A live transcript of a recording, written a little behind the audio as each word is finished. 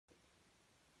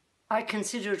I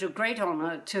consider it a great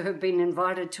honour to have been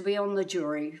invited to be on the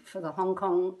jury for the Hong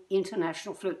Kong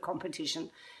International Flute Competition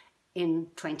in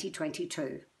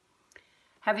 2022.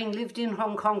 Having lived in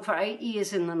Hong Kong for 8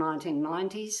 years in the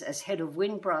 1990s as head of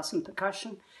wind, brass and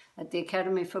percussion at the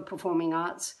Academy for Performing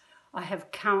Arts, I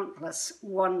have countless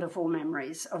wonderful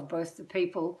memories of both the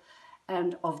people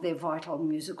and of their vital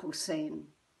musical scene.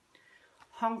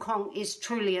 Hong Kong is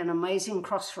truly an amazing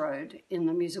crossroad in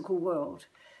the musical world,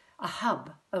 a hub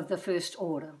of the first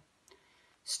order.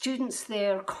 Students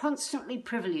there are constantly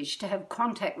privileged to have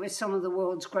contact with some of the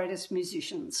world's greatest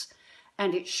musicians,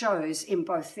 and it shows in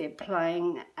both their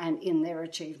playing and in their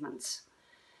achievements.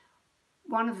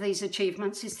 One of these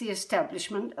achievements is the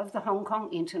establishment of the Hong Kong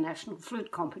International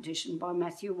Flute Competition by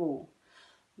Matthew Wall.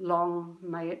 Long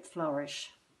may it flourish.